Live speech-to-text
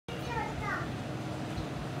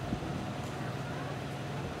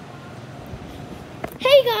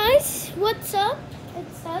Hey guys, what's up?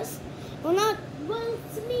 It's us.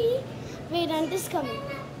 It's me. Vedant is coming.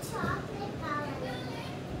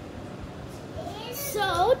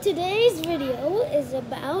 So today's video is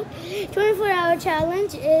about 24-hour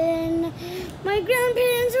challenge in my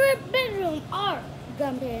grandparents' bedroom, our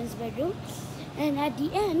grandparents' bedroom. And at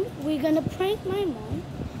the end, we're gonna prank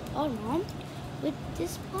our mom, with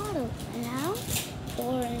this bottle. And now,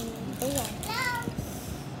 pour in the water.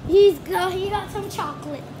 He got some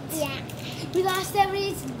chocolate. Yeah. We lost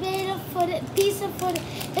every piece of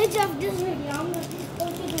footage of this video. I'm going to do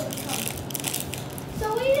it.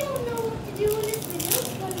 So we don't know what to do in this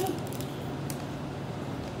video.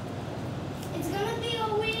 It's gonna be a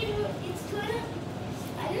weird.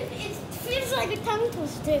 It feels like a tongue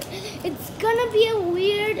twister. It's gonna be a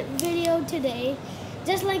weird video today,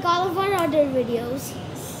 just like all of our other videos.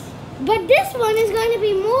 But this one is going to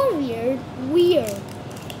be more weird.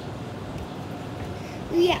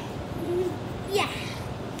 Yeah.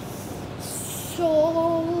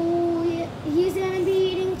 So he's gonna be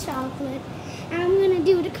eating chocolate. I'm gonna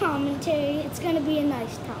do the commentary. It's gonna be a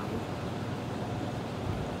nice time,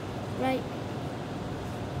 right?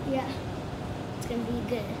 Yeah, it's gonna be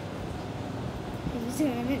good. He's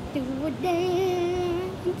gonna do a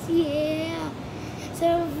dance, yeah.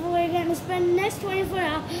 So we're gonna spend the next 24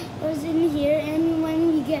 hours in here, and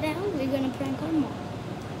when we get out, we're gonna prank our mom.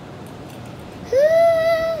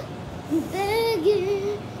 Begging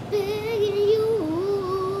you,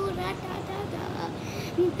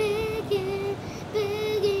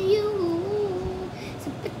 begging you, so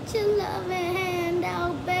put your loving hand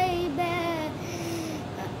out, baby.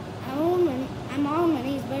 I'm on my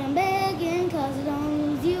knees, but I'm begging 'cause I don't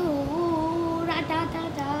lose you.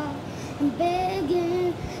 I'm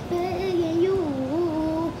begging you,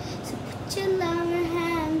 so put your loving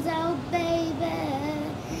hands out, baby.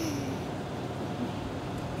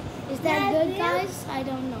 Is that good, guys? I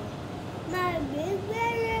don't know. My big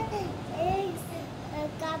brother is a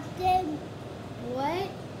captain. What?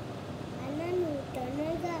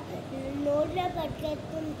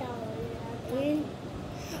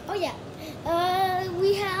 Oh yeah.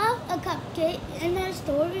 We have a cupcake in our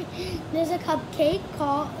store. There's a cupcake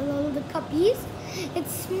called the Cuppies.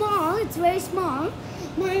 It's small. It's very small.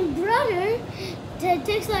 My brother, it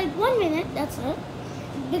takes like 1 minute. That's it,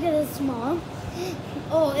 because it's small.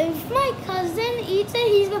 Oh, if my cousin eats it,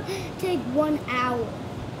 he's gonna take 1 hour.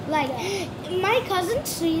 Like my cousin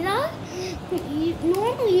Srira,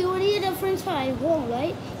 normally you would eat a French fry whole,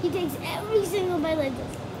 right? He takes every single bite like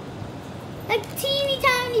this, like teeny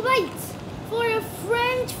tiny bites for a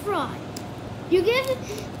French fry. You give him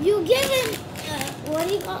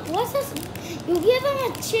what's this? You give him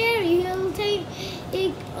a cherry, he'll take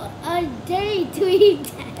a day to eat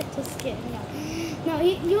that. Just kidding. No,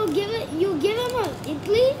 you give him a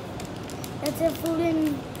Italy. That's a food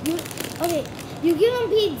you give him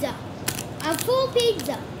pizza, a full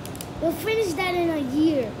pizza. You'll finish that in a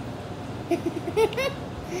year,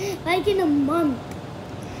 like in a month.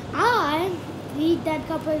 I eat that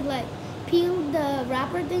cupcake, like peel the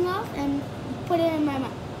wrapper thing off and put it in my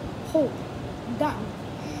mouth. Whole, done.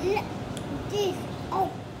 This.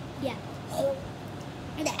 Oh. Yeah.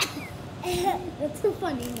 That's a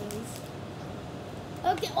funny noise.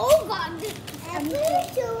 Okay. Oh God.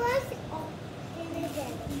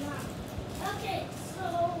 Okay, so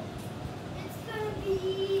it's gonna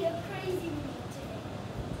be a crazy week today.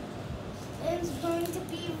 It's going to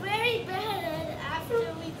be very bad after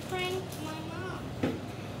we prank my mom.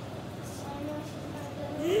 So I know she's not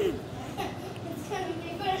gonna. It's gonna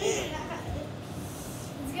be very bad.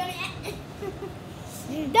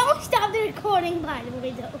 Don't stop the recording, by the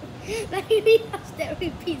way, though. Like we lost every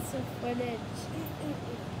piece of footage.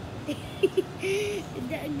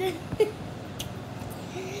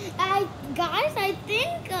 Guys, I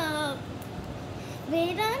think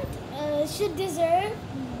Vedant should deserve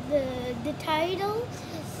the title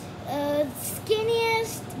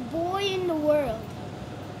skinniest boy in the world.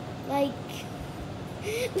 Like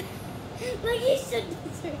he should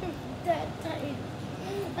deserve that title.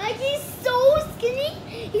 Like he's so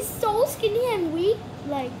skinny and weak.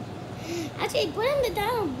 Like, actually, put him the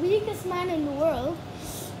title weakest man in the world,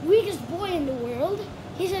 weakest boy in the world.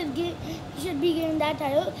 He should be given that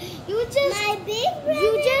title. You just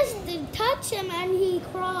touch him and he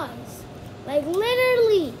cries. Like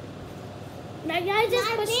literally. That guy just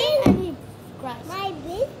pushes him and he cries. My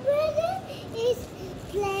big brother is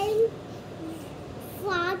playing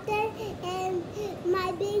water, and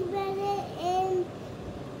my big brother is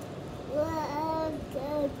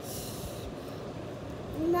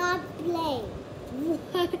not playing.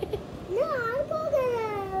 What? No, I'm talking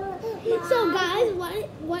So guys,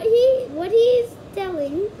 what he's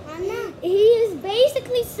telling, he is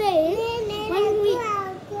basically saying when we.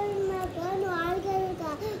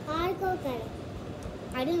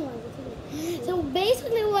 I didn't want to. So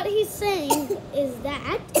basically, what he's saying is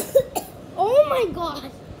that. Oh my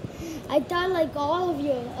God! I thought like all of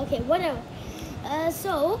you. Okay, whatever.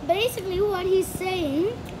 So basically, what he's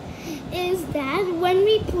saying is that when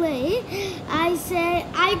we play, I say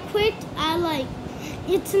I quit. I like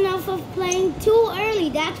it's enough of playing too early.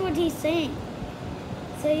 That's what he's saying.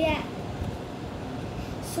 So yeah.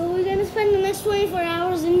 So we're gonna spend the next 24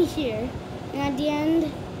 hours in here, and at the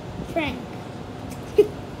end, Frank.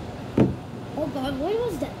 Oh God, what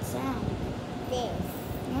was that sound? This.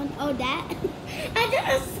 Oh, that? I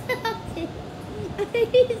just stopped it.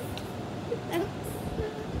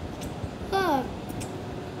 Oh.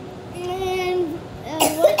 And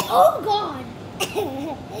what? Oh God!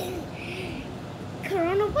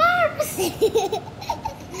 Coronavirus!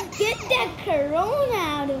 Get that corona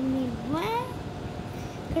out of me, man!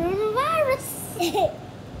 Coronavirus!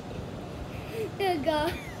 Oh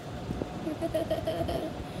God!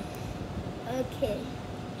 Okay.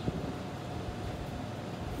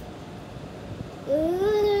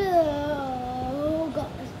 Oh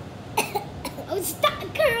God! Oh, stop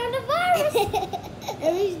coronavirus!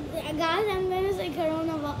 Guys, I'm gonna say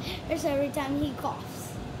coronavirus every time he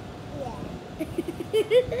coughs. Yeah.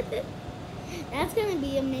 That's gonna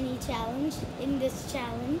be a mini challenge in this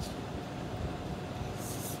challenge.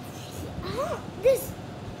 Oh, there's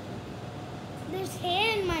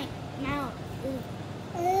hair in my mouth.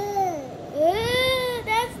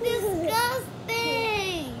 That's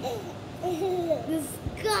disgusting.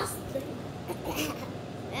 Disgusting.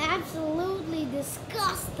 Absolutely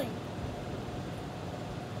disgusting.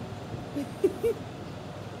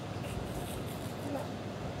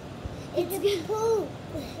 It's poop.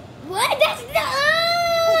 What? That's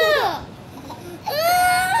not.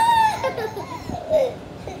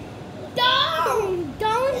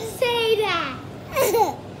 Don't say that.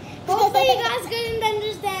 Hopefully you guys couldn't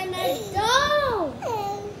understand that. No.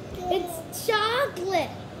 It's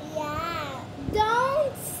chocolate. Yeah.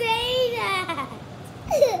 Don't say that.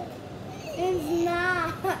 It's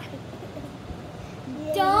not.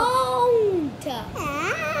 Don't.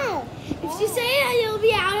 Ow. If you say that, you'll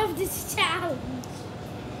be out of this challenge.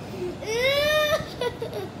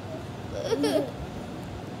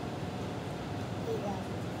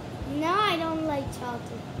 No, I don't like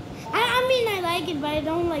chocolate. I mean, I like it, but I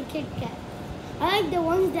don't like Kit Kat. I like the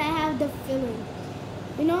ones that have the filling.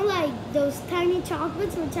 You know, like those tiny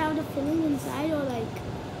chocolates which have the filling inside, or like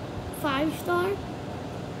 5-star.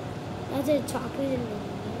 That's a chocolate in there.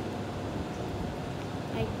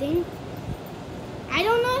 I think. I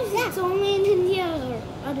don't know if it's only in India or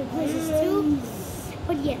other places too.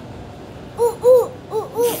 But yeah.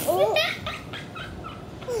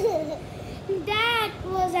 That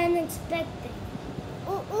was unexpected.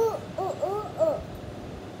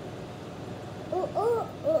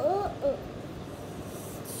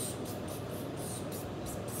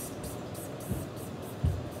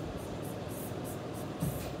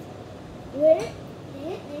 Where?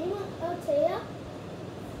 Taya?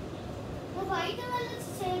 The white one is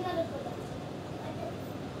saying that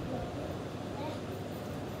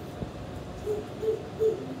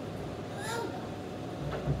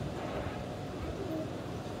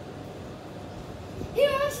he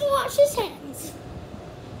wants to wash his hands.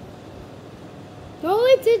 No,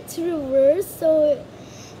 it's reverse. So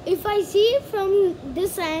if I see it from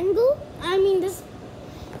this angle, I mean this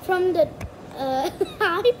from the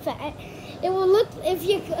iPad, it will look if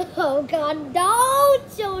you. Oh God!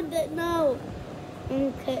 Don't show that. No.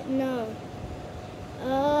 Okay. No.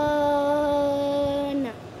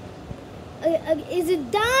 No. Is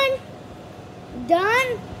it done?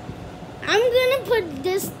 Done. I'm gonna put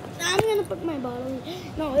this. I'm gonna put my bottle.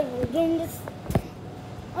 No, we're doing this.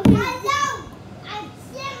 Okay. Hello. I've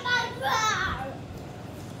seen my car.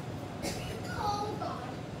 Oh God.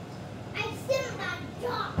 I've seen my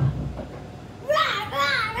dog.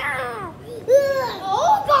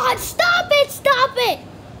 Oh God, stop it, stop it.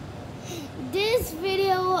 This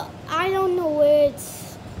video, I don't know where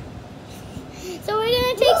it's. So we're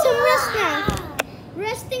gonna take some rest now.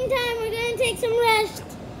 Resting time, we're gonna take some rest.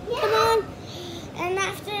 Come on. And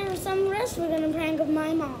after some rest, we're gonna prank up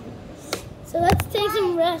my mom. So let's take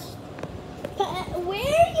some rest. Where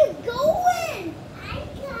are you going? I'm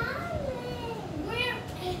coming. Where?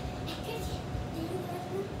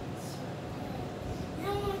 I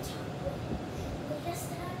want chocolate. The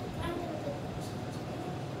rest of it, I'm gonna put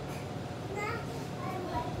I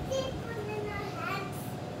want this one in my hands.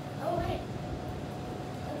 Oh wait.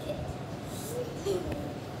 Okay.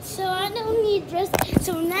 dress.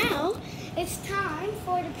 So now it's time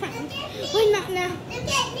for the prank. Wait, not now. Look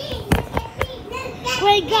at me. Look at me. Look at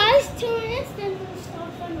Wait, me. guys, 2 minutes, then we'll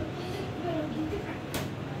start from the prank.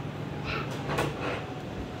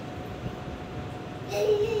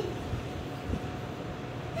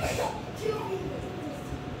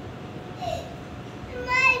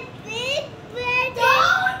 My big brother.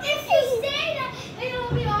 Don't! If you say that, it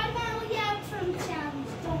will be automatically out from the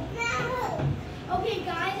challenge. Don't. No. Okay,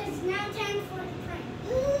 guys, it's now time for the prank.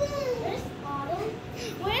 Where's Autumn?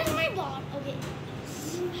 Where's my ball? Okay.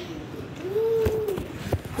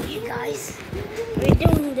 Okay, guys, we're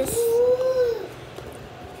doing this.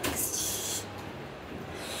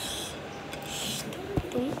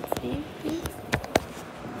 Don't say please.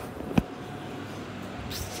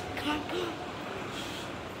 Come on, come on.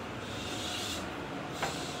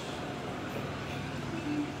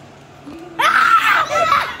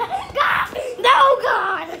 God! No,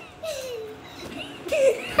 God!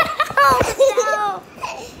 Oh,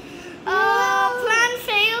 no! Plan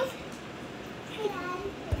failed.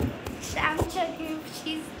 I'm checking if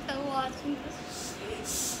she's still watching this.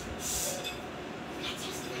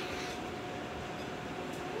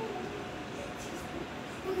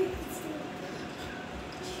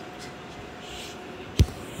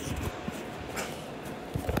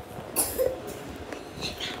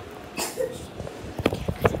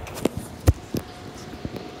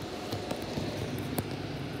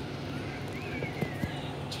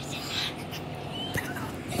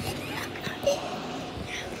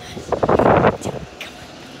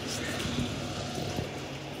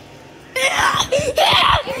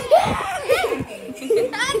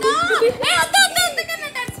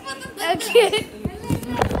 Okay.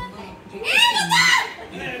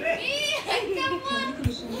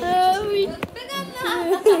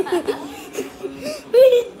 We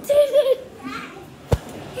did it!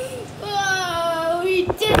 Oh, we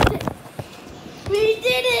did it! We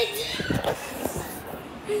did it!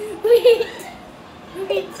 We did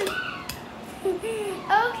it!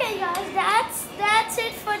 Okay, guys, that's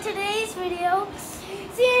it for today's video.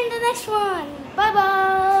 See you in the next one. Bye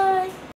bye.